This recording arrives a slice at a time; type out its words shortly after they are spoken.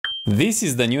This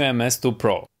is the new AMS2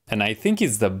 Pro, and I think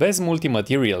it's the best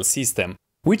multi-material system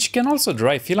which can also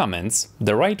dry filaments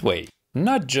the right way,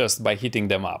 not just by heating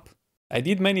them up. I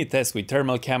did many tests with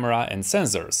thermal camera and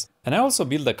sensors, and I also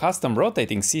built a custom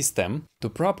rotating system to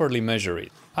properly measure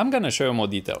it. I'm gonna show you more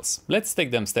details. Let's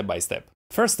take them step by step.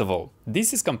 First of all,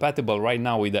 this is compatible right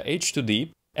now with the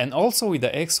H2D and also with the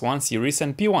X1 series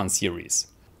and P1 series.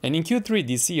 And in Q3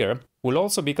 this year, will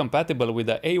also be compatible with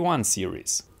the A1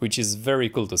 series, which is very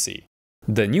cool to see.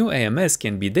 The new AMS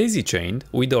can be daisy-chained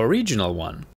with the original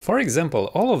one. For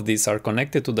example, all of these are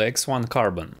connected to the X1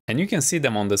 carbon, and you can see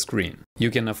them on the screen.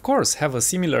 You can of course have a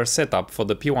similar setup for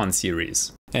the P1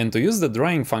 series. And to use the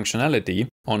drying functionality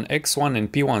on X1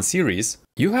 and P1 series,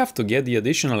 you have to get the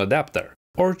additional adapter,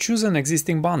 or choose an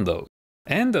existing bundle.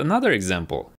 And another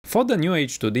example, for the new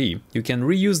H2D, you can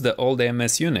reuse the old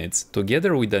AMS units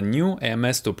together with the new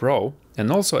AMS2 Pro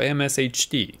and also AMS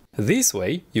HT. This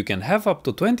way, you can have up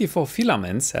to 24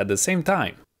 filaments at the same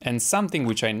time. And something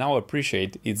which I now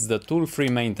appreciate is the tool-free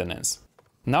maintenance.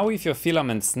 Now if your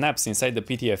filament snaps inside the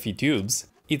PTFE tubes,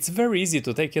 it's very easy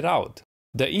to take it out.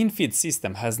 The infeed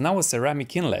system has now a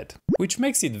ceramic inlet, which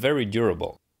makes it very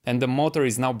durable. And the motor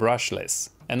is now brushless,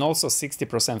 and also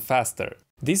 60% faster.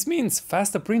 This means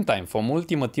faster print time for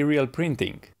multi-material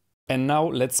printing. And now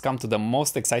let's come to the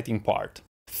most exciting part.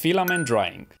 Filament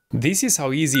drying. This is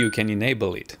how easy you can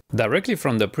enable it, directly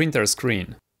from the printer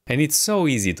screen. And it's so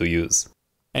easy to use.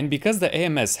 And because the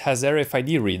AMS has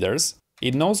RFID readers,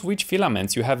 it knows which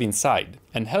filaments you have inside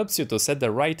and helps you to set the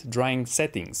right drying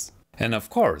settings. And of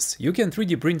course, you can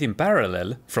 3D print in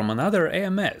parallel from another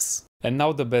AMS. And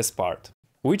now the best part,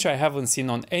 which I haven't seen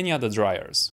on any other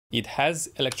dryers. It has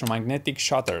electromagnetic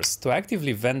shutters to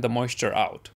actively vent the moisture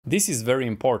out. This is very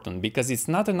important because it's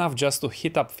not enough just to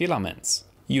heat up filaments.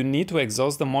 You need to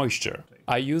exhaust the moisture.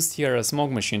 I used here a smoke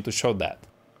machine to show that.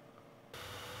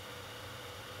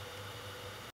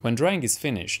 When drying is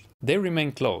finished, they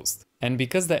remain closed. And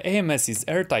because the AMS is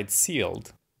airtight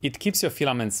sealed, it keeps your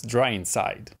filaments dry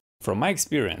inside. From my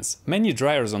experience, many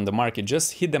dryers on the market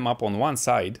just heat them up on one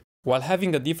side, while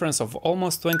having a difference of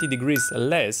almost 20 degrees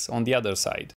less on the other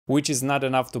side, which is not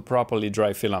enough to properly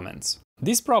dry filaments.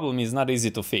 This problem is not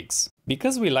easy to fix,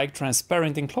 because we like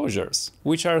transparent enclosures,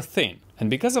 which are thin,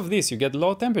 and because of this you get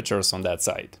low temperatures on that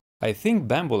side. I think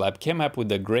Bambu Lab came up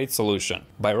with a great solution,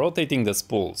 by rotating the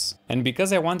spools, and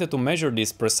because I wanted to measure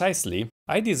this precisely,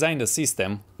 I designed a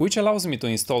system which allows me to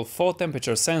install 4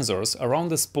 temperature sensors around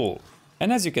the spool.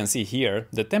 And as you can see here,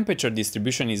 the temperature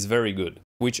distribution is very good,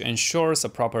 which ensures a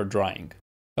proper drying.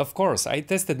 Of course, I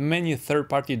tested many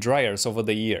third-party dryers over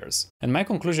the years, and my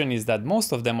conclusion is that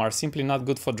most of them are simply not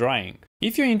good for drying.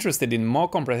 If you're interested in more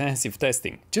comprehensive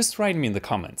testing, just write me in the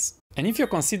comments. And if you're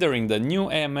considering the new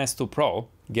AMS2 Pro,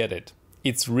 get it.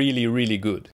 It's really good.